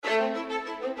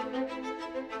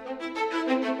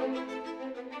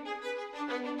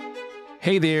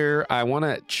Hey there, I want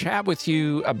to chat with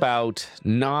you about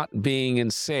not being in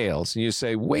sales. And you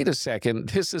say, wait a second,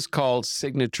 this is called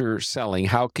signature selling.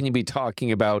 How can you be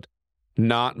talking about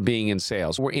not being in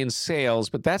sales? We're in sales,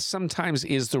 but that sometimes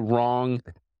is the wrong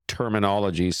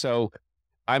terminology. So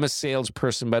I'm a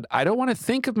salesperson, but I don't want to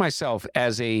think of myself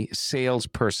as a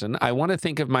salesperson. I want to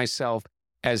think of myself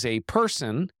as a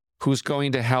person who's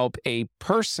going to help a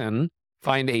person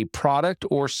find a product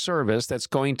or service that's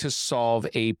going to solve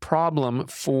a problem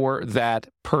for that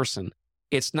person.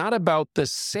 It's not about the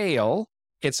sale,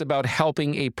 it's about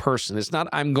helping a person. It's not,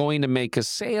 I'm going to make a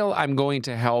sale, I'm going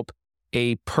to help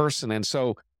a person. And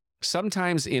so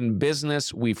sometimes in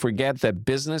business, we forget that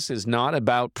business is not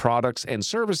about products and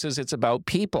services, it's about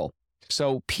people.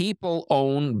 So people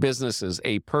own businesses,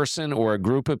 a person or a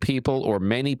group of people or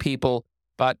many people,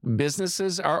 but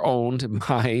businesses are owned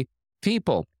by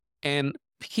people. And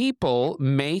people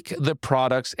make the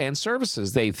products and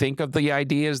services. They think of the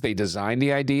ideas, they design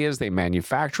the ideas, they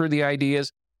manufacture the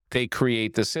ideas, they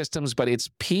create the systems, but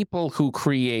it's people who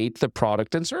create the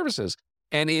product and services.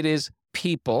 And it is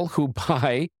people who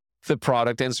buy the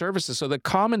product and services. So the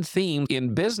common theme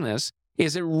in business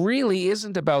is it really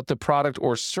isn't about the product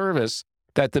or service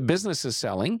that the business is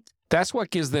selling. That's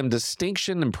what gives them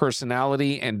distinction and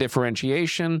personality and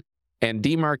differentiation and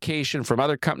demarcation from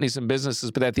other companies and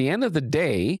businesses. But at the end of the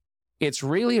day, it's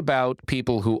really about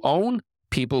people who own,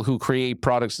 people who create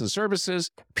products and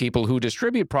services, people who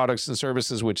distribute products and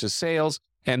services, which is sales,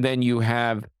 and then you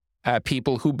have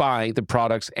people who buy the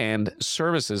products and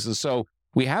services. And so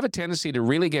we have a tendency to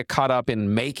really get caught up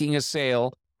in making a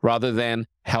sale rather than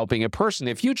helping a person.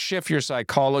 If you'd shift your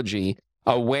psychology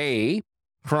away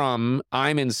from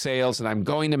I'm in sales and I'm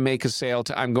going to make a sale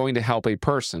to I'm going to help a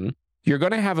person, you're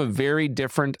going to have a very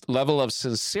different level of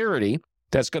sincerity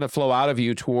that's going to flow out of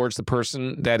you towards the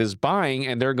person that is buying,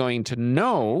 and they're going to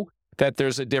know that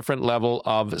there's a different level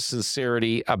of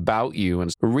sincerity about you. And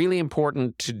it's really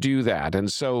important to do that.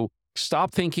 And so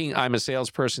stop thinking I'm a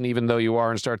salesperson, even though you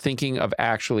are, and start thinking of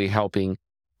actually helping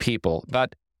people.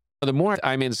 But the more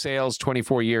I'm in sales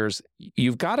 24 years,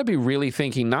 you've got to be really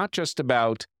thinking not just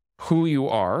about who you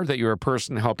are, that you're a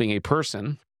person helping a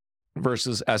person,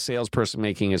 versus a salesperson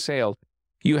making a sale.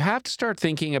 You have to start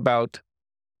thinking about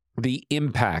the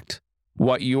impact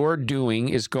what you're doing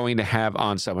is going to have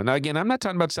on someone. Now, again, I'm not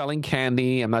talking about selling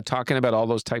candy. I'm not talking about all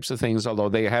those types of things, although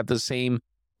they have the same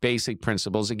basic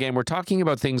principles. Again, we're talking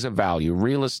about things of value,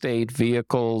 real estate,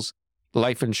 vehicles,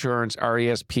 life insurance,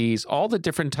 RESPs, all the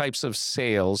different types of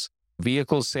sales,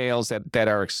 vehicle sales that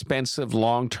are expensive,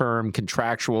 long-term,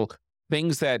 contractual,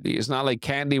 things that is not like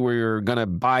candy where you're going to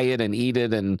buy it and eat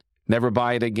it and never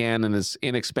buy it again, and it's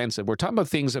inexpensive. We're talking about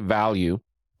things of value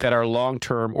that are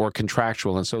long-term or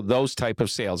contractual. And so those type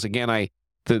of sales, again,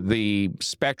 the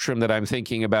spectrum that I'm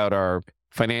thinking about are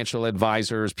financial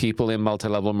advisors, people in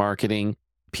multi-level marketing,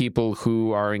 people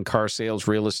who are in car sales,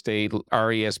 real estate,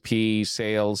 RESP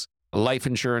sales, life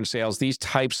insurance sales, these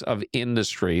types of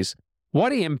industries.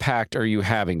 What impact are you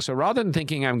having? So rather than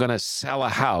thinking I'm going to sell a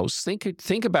house,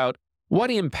 think about what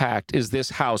impact is this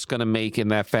house going to make in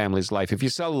that family's life? If you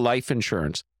sell life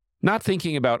insurance, not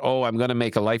thinking about, oh, I'm going to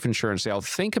make a life insurance sale.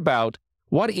 Think about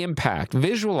what impact,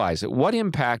 visualize it. What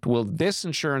impact will this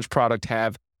insurance product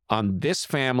have on this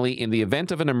family in the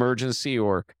event of an emergency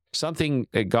or something,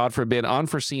 God forbid,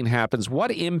 unforeseen happens?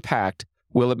 What impact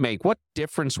will it make? What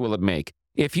difference will it make?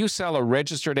 If you sell a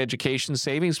registered education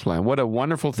savings plan, what a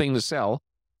wonderful thing to sell.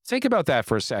 Think about that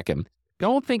for a second.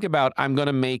 Don't think about, I'm going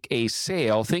to make a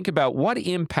sale. Think about what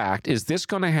impact is this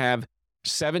going to have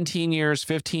 17 years,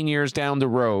 15 years down the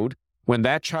road when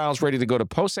that child's ready to go to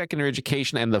post-secondary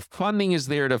education and the funding is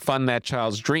there to fund that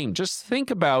child's dream. Just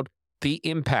think about the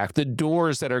impact, the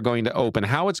doors that are going to open,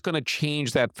 how it's going to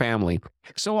change that family.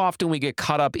 So often we get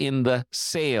caught up in the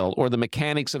sale or the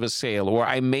mechanics of a sale or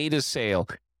I made a sale.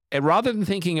 And rather than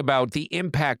thinking about the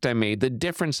impact I made, the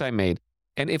difference I made,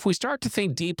 and if we start to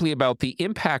think deeply about the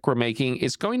impact we're making,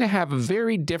 it's going to have a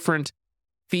very different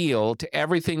feel to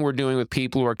everything we're doing with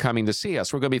people who are coming to see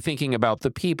us. We're going to be thinking about the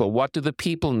people. What do the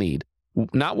people need?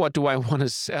 Not what do I want to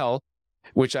sell,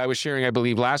 which I was sharing, I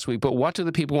believe, last week, but what do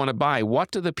the people want to buy?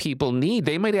 What do the people need?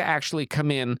 They might actually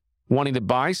come in wanting to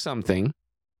buy something.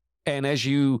 And as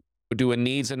you do a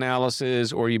needs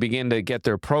analysis or you begin to get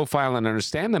their profile and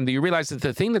understand them, do you realize that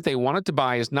the thing that they wanted to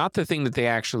buy is not the thing that they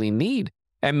actually need?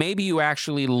 And maybe you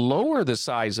actually lower the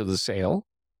size of the sale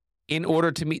in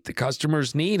order to meet the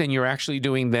customer's need, and you're actually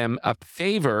doing them a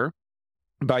favor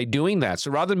by doing that. So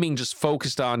rather than being just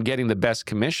focused on getting the best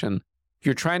commission,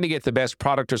 you're trying to get the best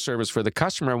product or service for the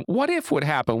customer. What if would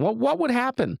happen? What would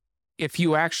happen if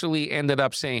you actually ended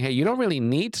up saying, hey, you don't really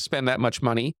need to spend that much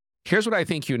money. Here's what I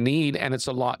think you need, and it's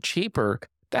a lot cheaper.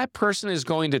 That person is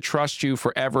going to trust you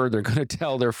forever. They're going to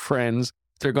tell their friends.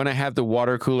 They're going to have the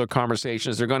water cooler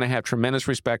conversations. They're going to have tremendous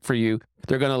respect for you.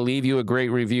 They're going to leave you a great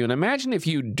review. And imagine if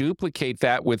you duplicate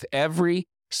that with every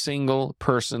single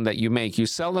person that you make. You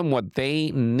sell them what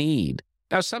they need.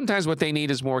 Now, sometimes what they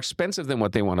need is more expensive than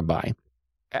what they want to buy.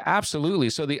 Absolutely.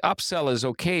 So the upsell is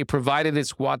okay, provided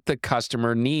it's what the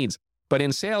customer needs. But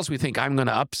in sales, we think, I'm going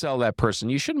to upsell that person.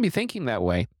 You shouldn't be thinking that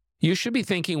way. You should be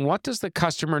thinking, what does the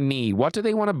customer need? What do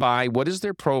they want to buy? What is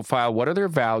their profile? What are their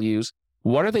values?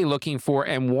 What are they looking for?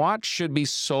 And what should be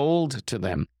sold to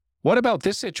them? What about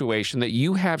this situation that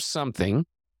you have something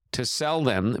to sell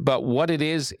them, but what it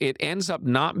is, it ends up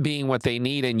not being what they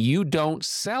need, and you don't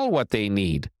sell what they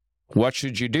need? What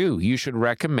should you do? You should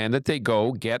recommend that they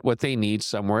go get what they need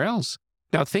somewhere else.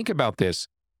 Now, think about this.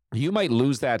 You might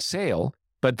lose that sale,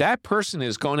 but that person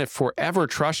is going to forever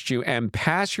trust you and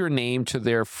pass your name to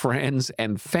their friends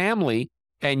and family,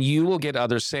 and you will get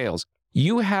other sales.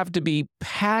 You have to be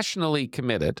passionately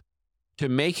committed to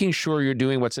making sure you're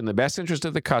doing what's in the best interest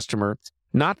of the customer,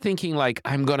 not thinking like,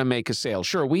 I'm going to make a sale.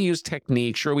 Sure, we use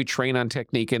technique. Sure, we train on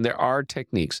technique, and there are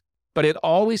techniques, but it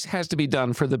always has to be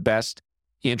done for the best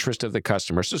interest of the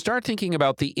customer. So start thinking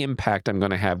about the impact I'm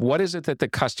going to have. What is it that the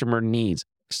customer needs?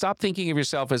 Stop thinking of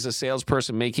yourself as a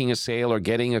salesperson making a sale or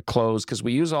getting a close, because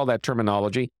we use all that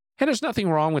terminology, and there's nothing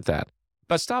wrong with that.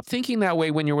 But stop thinking that way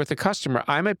when you're with a customer.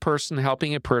 I'm a person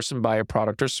helping a person buy a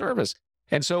product or service.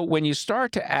 And so when you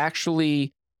start to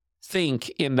actually think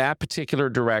in that particular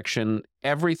direction,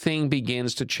 everything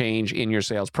begins to change in your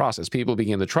sales process. People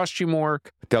begin to trust you more.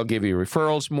 They'll give you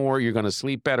referrals more. You're going to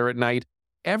sleep better at night.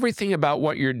 Everything about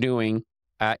what you're doing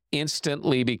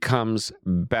instantly becomes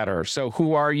better. So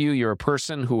who are you? You're a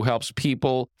person who helps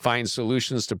people find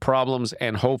solutions to problems,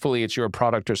 and hopefully it's your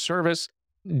product or service.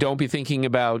 Don't be thinking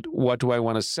about what do I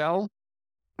want to sell,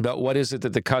 but what is it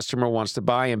that the customer wants to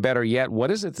buy? And better yet,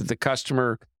 what is it that the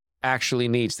customer actually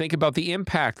needs? Think about the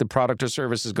impact the product or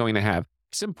service is going to have.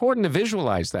 It's important to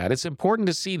visualize that. It's important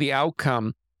to see the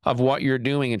outcome of what you're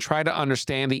doing and try to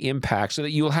understand the impact so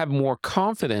that you'll have more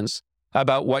confidence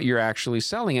about what you're actually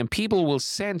selling. And people will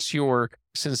sense your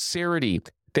sincerity.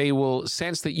 They will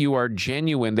sense that you are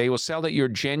genuine. They will sell that you're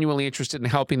genuinely interested in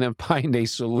helping them find a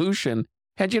solution.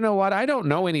 And you know what? I don't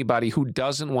know anybody who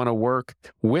doesn't want to work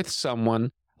with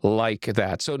someone like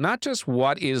that. So not just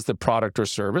what is the product or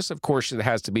service. Of course, it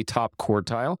has to be top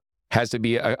quartile, has to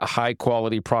be a high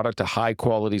quality product, a high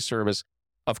quality service.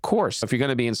 Of course, if you're going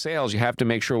to be in sales, you have to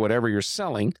make sure whatever you're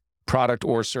selling, product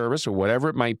or service or whatever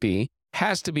it might be,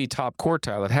 has to be top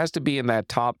quartile. It has to be in that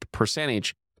top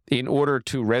percentage in order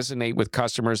to resonate with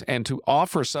customers and to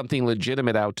offer something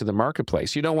legitimate out to the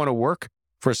marketplace. You don't want to work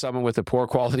for someone with a poor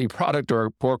quality product or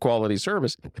a poor quality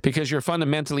service because you're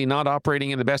fundamentally not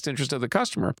operating in the best interest of the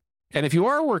customer. And if you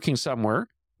are working somewhere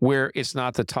where it's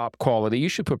not the top quality, you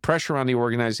should put pressure on the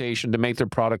organization to make their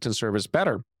product and service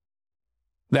better.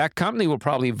 That company will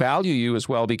probably value you as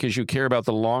well because you care about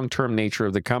the long-term nature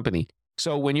of the company.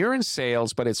 So when you're in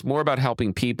sales, but it's more about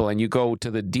helping people and you go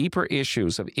to the deeper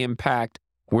issues of impact,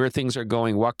 where things are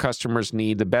going, what customers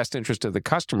need, the best interest of the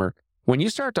customer, when you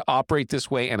start to operate this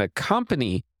way and a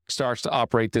company starts to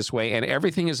operate this way and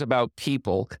everything is about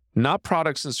people, not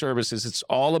products and services, it's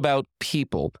all about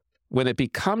people. When it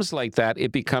becomes like that,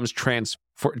 it becomes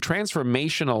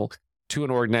transformational to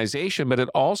an organization, but it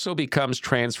also becomes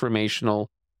transformational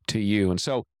to you. And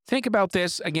so think about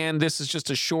this. Again, this is just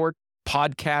a short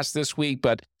podcast this week,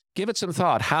 but give it some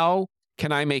thought. How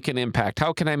can I make an impact?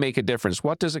 How can I make a difference?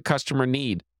 What does a customer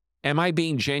need? Am I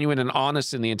being genuine and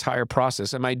honest in the entire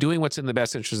process? Am I doing what's in the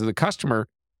best interest of the customer?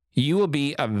 You will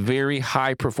be a very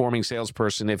high-performing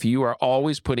salesperson if you are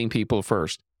always putting people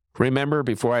first. Remember,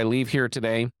 before I leave here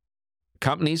today,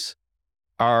 companies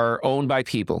are owned by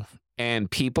people,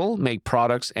 and people make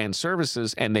products and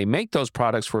services, and they make those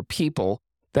products for people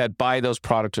that buy those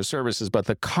products or services. But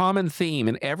the common theme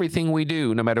in everything we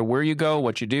do, no matter where you go,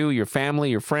 what you do, your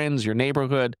family, your friends, your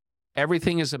neighborhood,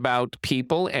 everything is about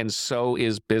people, and so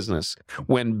is business.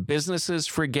 When businesses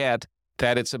forget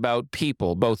that it's about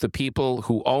people, both the people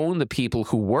who own, the people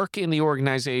who work in the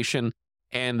organization,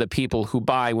 and the people who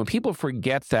buy, when people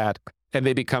forget that and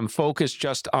they become focused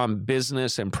just on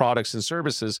business and products and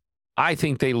services, I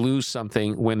think they lose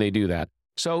something when they do that.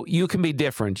 So you can be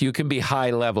different. You can be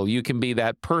high level. You can be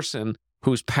that person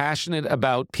who's passionate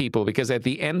about people, because at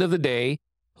the end of the day,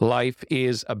 life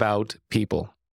is about people.